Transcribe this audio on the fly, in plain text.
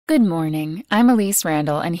Good morning, I'm Elise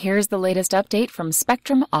Randall, and here's the latest update from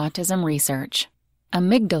Spectrum Autism Research.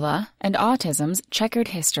 Amygdala and Autism's Checkered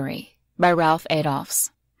History by Ralph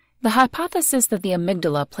Adolphs. The hypothesis that the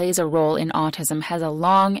amygdala plays a role in autism has a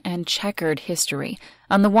long and checkered history.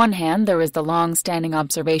 On the one hand, there is the long-standing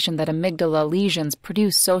observation that amygdala lesions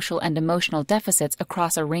produce social and emotional deficits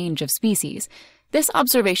across a range of species. This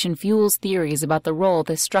observation fuels theories about the role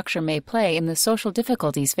this structure may play in the social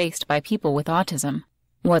difficulties faced by people with autism.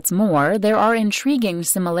 What's more, there are intriguing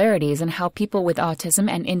similarities in how people with autism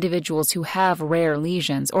and individuals who have rare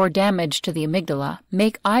lesions or damage to the amygdala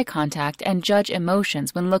make eye contact and judge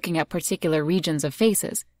emotions when looking at particular regions of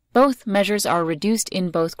faces. Both measures are reduced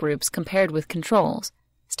in both groups compared with controls.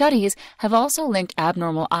 Studies have also linked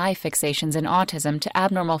abnormal eye fixations in autism to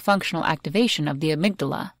abnormal functional activation of the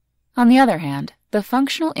amygdala. On the other hand, the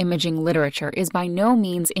functional imaging literature is by no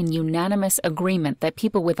means in unanimous agreement that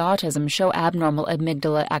people with autism show abnormal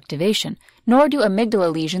amygdala activation, nor do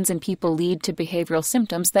amygdala lesions in people lead to behavioral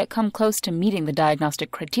symptoms that come close to meeting the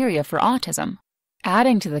diagnostic criteria for autism.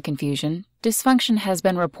 Adding to the confusion, dysfunction has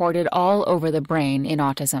been reported all over the brain in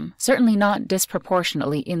autism, certainly not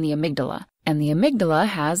disproportionately in the amygdala, and the amygdala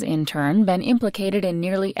has, in turn, been implicated in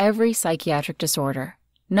nearly every psychiatric disorder.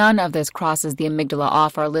 None of this crosses the amygdala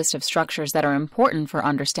off our list of structures that are important for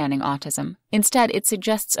understanding autism. Instead, it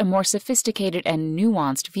suggests a more sophisticated and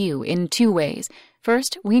nuanced view in two ways.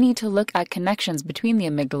 First, we need to look at connections between the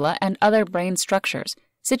amygdala and other brain structures,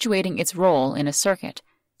 situating its role in a circuit.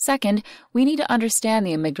 Second, we need to understand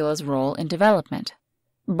the amygdala's role in development.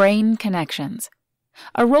 Brain connections.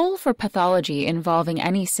 A role for pathology involving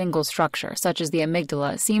any single structure, such as the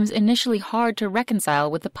amygdala, seems initially hard to reconcile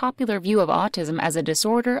with the popular view of autism as a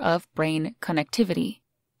disorder of brain connectivity.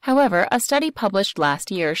 However, a study published last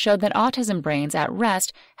year showed that autism brains at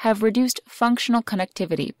rest have reduced functional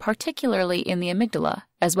connectivity, particularly in the amygdala,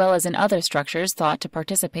 as well as in other structures thought to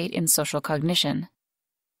participate in social cognition.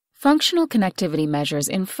 Functional connectivity measures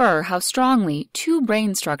infer how strongly two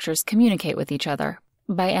brain structures communicate with each other.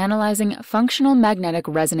 By analyzing functional magnetic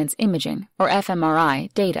resonance imaging, or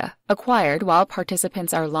fMRI, data acquired while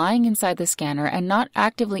participants are lying inside the scanner and not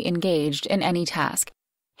actively engaged in any task.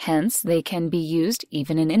 Hence, they can be used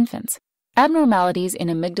even in infants. Abnormalities in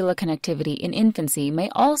amygdala connectivity in infancy may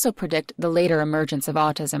also predict the later emergence of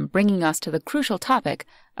autism, bringing us to the crucial topic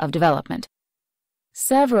of development.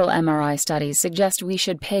 Several MRI studies suggest we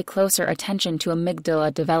should pay closer attention to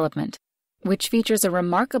amygdala development, which features a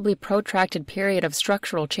remarkably protracted period of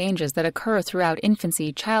structural changes that occur throughout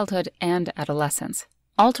infancy, childhood, and adolescence.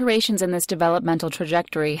 Alterations in this developmental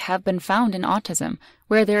trajectory have been found in autism,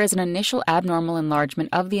 where there is an initial abnormal enlargement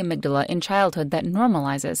of the amygdala in childhood that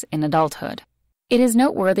normalizes in adulthood. It is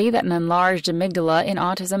noteworthy that an enlarged amygdala in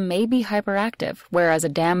autism may be hyperactive, whereas a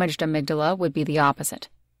damaged amygdala would be the opposite.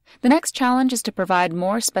 The next challenge is to provide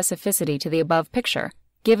more specificity to the above picture.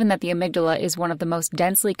 Given that the amygdala is one of the most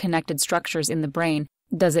densely connected structures in the brain,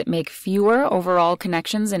 does it make fewer overall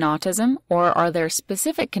connections in autism, or are there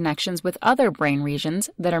specific connections with other brain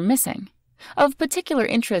regions that are missing? Of particular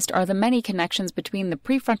interest are the many connections between the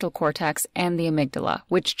prefrontal cortex and the amygdala,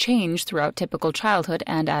 which change throughout typical childhood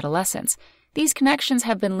and adolescence. These connections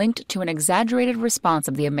have been linked to an exaggerated response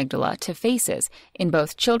of the amygdala to faces in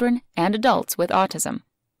both children and adults with autism.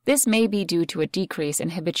 This may be due to a decrease in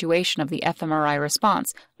habituation of the fMRI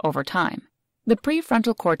response over time. The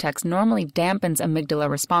prefrontal cortex normally dampens amygdala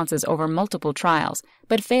responses over multiple trials,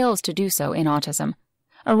 but fails to do so in autism.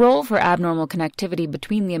 A role for abnormal connectivity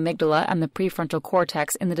between the amygdala and the prefrontal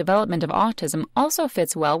cortex in the development of autism also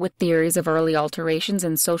fits well with theories of early alterations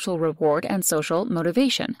in social reward and social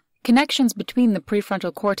motivation. Connections between the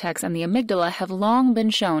prefrontal cortex and the amygdala have long been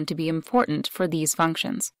shown to be important for these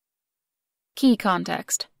functions. Key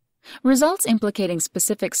context. Results implicating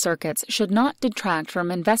specific circuits should not detract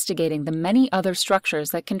from investigating the many other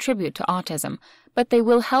structures that contribute to autism, but they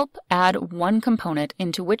will help add one component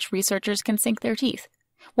into which researchers can sink their teeth.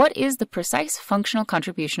 What is the precise functional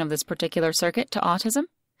contribution of this particular circuit to autism?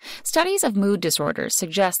 Studies of mood disorders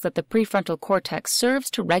suggest that the prefrontal cortex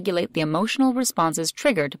serves to regulate the emotional responses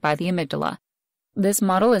triggered by the amygdala. This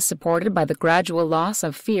model is supported by the gradual loss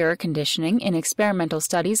of fear conditioning in experimental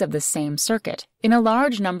studies of the same circuit, in a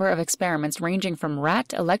large number of experiments ranging from rat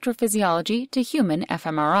electrophysiology to human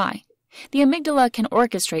fMRI. The amygdala can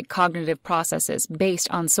orchestrate cognitive processes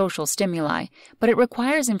based on social stimuli, but it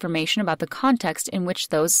requires information about the context in which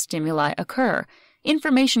those stimuli occur,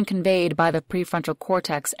 information conveyed by the prefrontal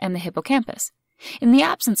cortex and the hippocampus. In the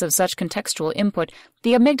absence of such contextual input,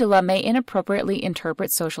 the amygdala may inappropriately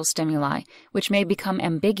interpret social stimuli, which may become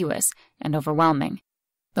ambiguous and overwhelming.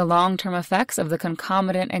 The long-term effects of the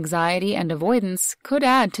concomitant anxiety and avoidance could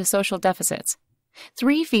add to social deficits.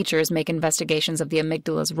 3 features make investigations of the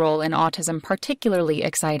amygdala's role in autism particularly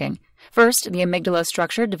exciting. First, the amygdala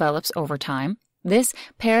structure develops over time. This,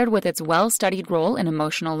 paired with its well-studied role in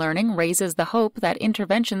emotional learning, raises the hope that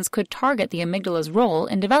interventions could target the amygdala's role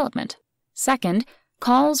in development. Second,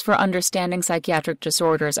 calls for understanding psychiatric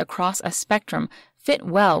disorders across a spectrum fit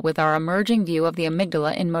well with our emerging view of the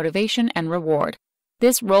amygdala in motivation and reward.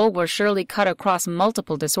 This role will surely cut across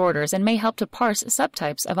multiple disorders and may help to parse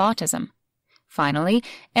subtypes of autism. Finally,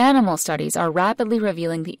 animal studies are rapidly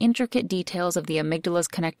revealing the intricate details of the amygdala's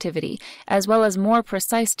connectivity, as well as more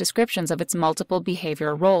precise descriptions of its multiple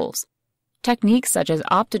behavior roles. Techniques such as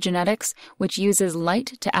optogenetics, which uses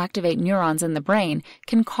light to activate neurons in the brain,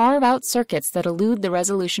 can carve out circuits that elude the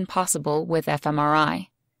resolution possible with fMRI.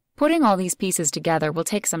 Putting all these pieces together will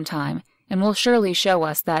take some time, and will surely show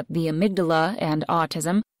us that the amygdala and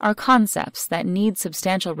autism are concepts that need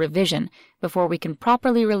substantial revision before we can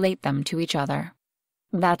properly relate them to each other.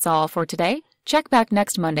 That's all for today. Check back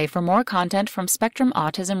next Monday for more content from Spectrum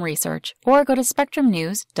Autism Research, or go to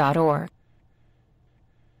spectrumnews.org.